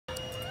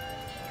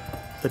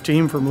the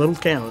team from Little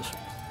Camas.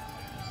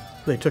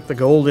 They took the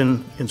gold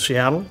in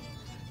Seattle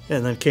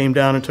and then came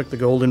down and took the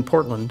gold in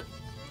Portland,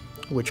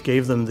 which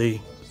gave them the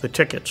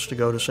tickets to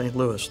go to St.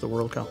 Louis, the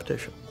world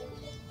competition.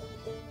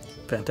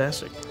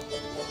 Fantastic.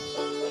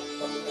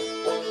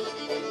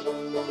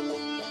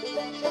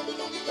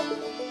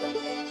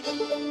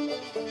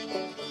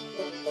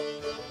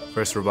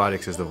 FIRST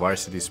Robotics is the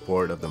varsity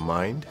sport of the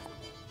mind.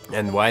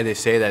 And why they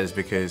say that is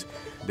because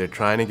they're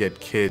trying to get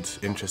kids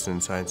interested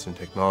in science and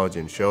technology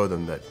and show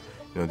them that,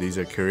 these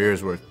are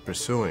careers worth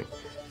pursuing.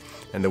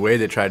 And the way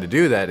they try to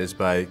do that is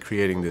by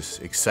creating this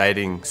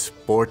exciting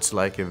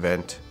sports-like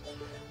event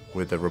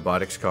with a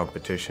robotics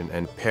competition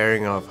and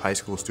pairing off high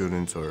school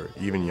students or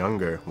even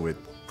younger with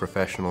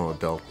professional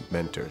adult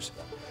mentors.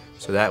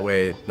 So that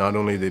way, not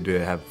only do they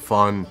have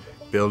fun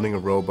building a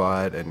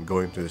robot and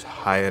going through this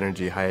high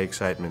energy, high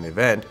excitement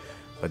event,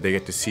 but they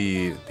get to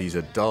see these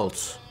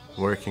adults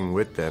working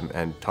with them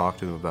and talk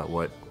to them about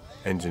what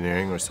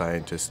engineering or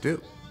scientists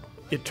do.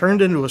 It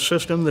turned into a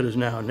system that is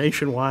now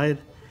nationwide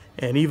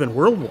and even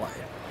worldwide.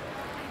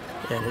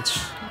 And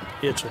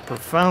it's a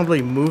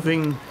profoundly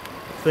moving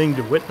thing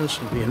to witness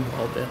and be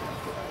involved in.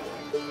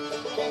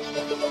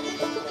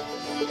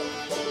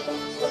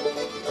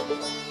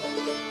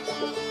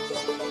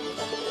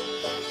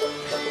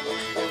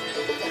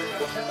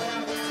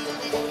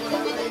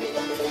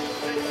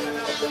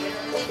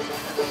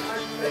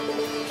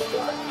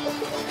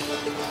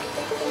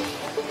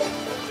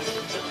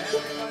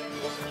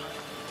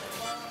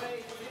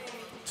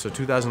 So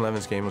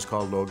 2011's game was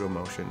called Logo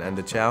Motion, and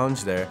the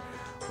challenge there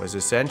was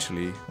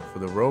essentially for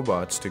the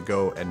robots to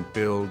go and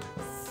build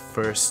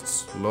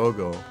FIRST's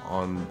logo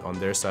on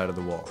their side of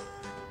the wall.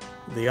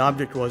 The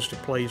object was to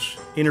place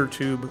inner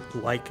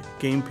tube-like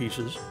game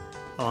pieces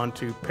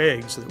onto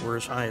pegs that were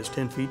as high as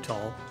 10 feet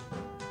tall,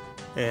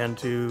 and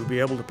to be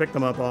able to pick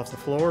them up off the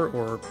floor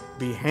or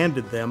be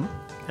handed them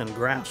and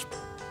grasped.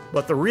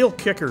 But the real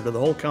kicker to the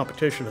whole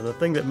competition, and the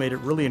thing that made it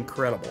really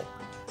incredible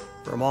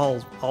from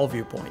all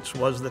viewpoints,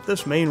 was that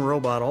this main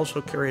robot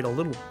also carried a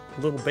little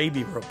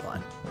baby robot,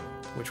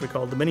 which we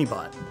called the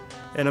mini-bot.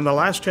 And in the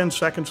last 10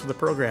 seconds of the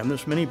program,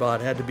 this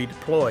mini-bot had to be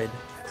deployed,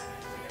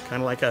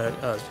 kind of like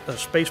a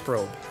space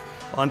probe,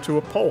 onto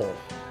a pole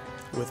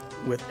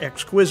with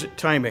exquisite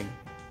timing,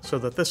 so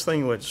that this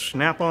thing would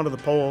snap onto the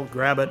pole,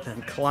 grab it,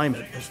 and climb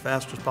it as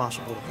fast as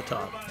possible to the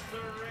top.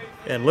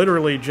 And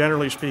literally,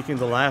 generally speaking,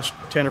 the last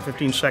 10 or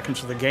 15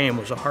 seconds of the game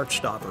was a heart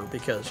stopper,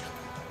 because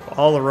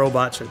all the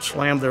robots had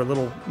slammed their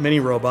little mini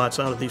robots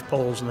onto these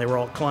poles, and they were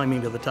all climbing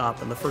to the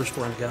top, and the first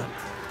one got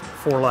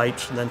 4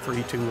 lights, and then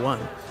 3, 2, 1.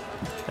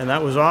 And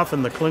that was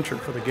often the clincher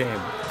for the game.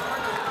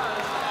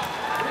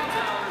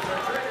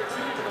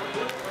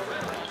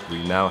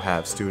 We now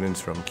have students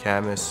from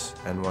Camas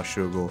and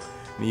Washougal,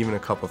 and even a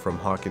couple from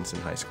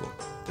Hockinson High School.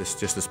 Just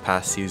this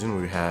past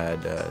season, we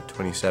had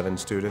 27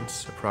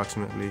 students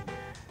approximately,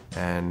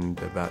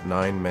 and about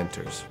 9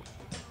 mentors.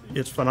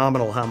 It's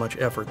phenomenal how much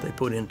effort they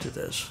put into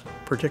this,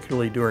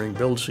 particularly during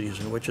build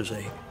season, which is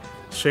a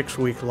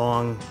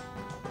 6-week-long,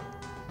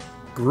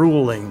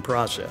 grueling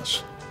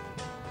process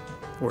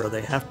where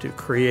they have to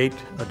create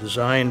a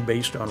design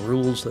based on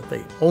rules that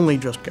they only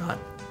just got.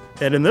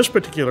 And in this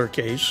particular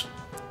case,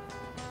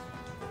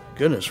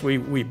 goodness, we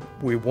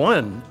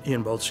won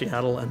in both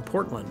Seattle and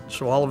Portland.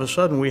 So all of a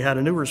sudden we had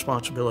a new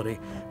responsibility.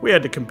 We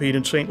had to compete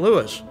in St.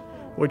 Louis,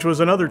 which was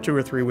another 2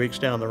 or 3 weeks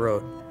down the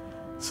road.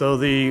 So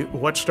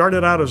what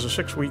started out as a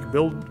 6-week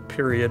build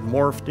period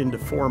morphed into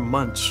 4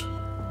 months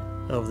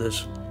of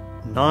this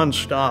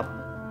non-stop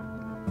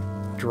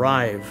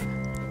drive.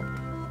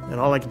 And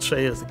all I can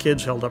say is the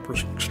kids held up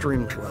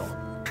extremely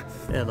well,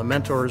 and the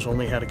mentors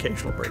only had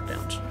occasional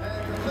breakdowns.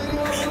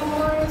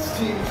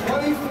 Team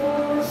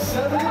 24-7.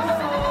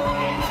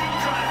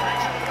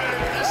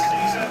 This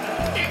season,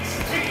 it's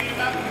Team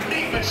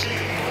Meat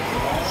Machine.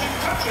 Closing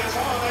touches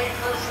on a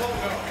FIRST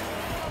logo.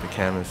 The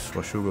Camas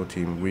Washougal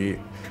team, we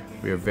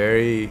are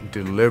very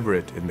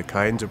deliberate in the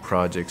kinds of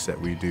projects that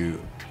we do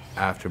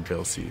after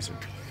build season.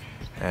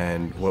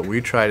 And what we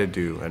try to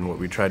do and what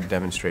we try to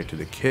demonstrate to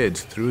the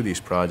kids through these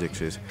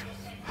projects is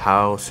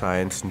how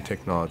science and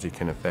technology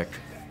can affect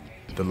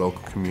the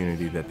local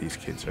community that these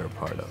kids are a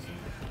part of.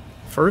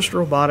 FIRST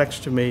Robotics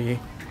to me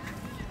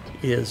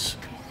is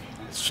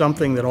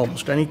something that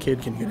almost any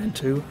kid can get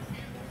into,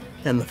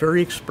 and the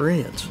very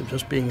experience of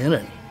just being in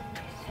it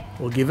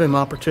will give him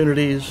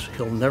opportunities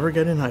he'll never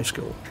get in high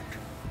school.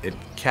 It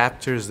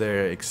captures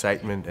their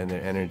excitement and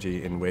their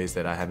energy in ways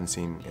that I haven't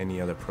seen any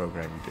other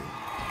program do.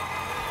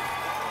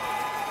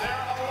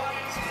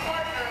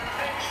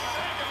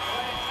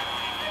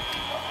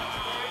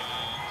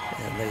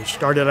 And they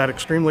started out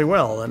extremely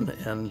well,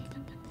 and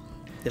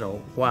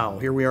wow,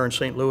 here we are in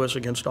St. Louis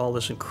against all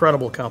this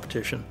incredible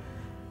competition.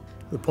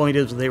 The point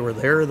is, they were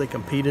there, they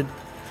competed,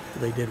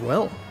 they did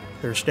well.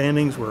 Their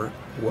standings were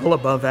well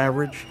above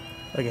average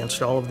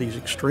against all of these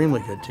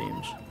extremely good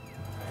teams.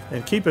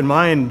 And keep in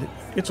mind,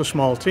 it's a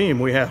small team.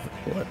 We have,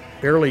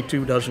 barely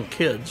 24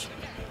 kids.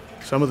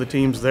 Some of the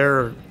teams there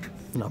are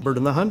numbered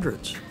in the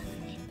hundreds.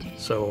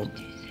 So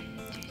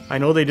I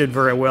know they did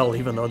very well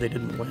even though they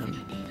didn't win.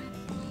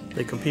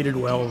 They competed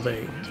well,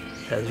 they,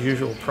 as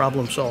usual,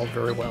 problem solved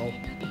very well,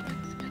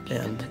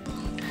 and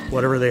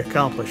whatever they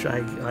accomplish,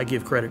 I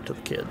give credit to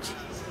the kids.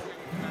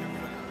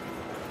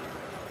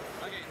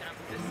 Okay, now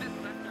this is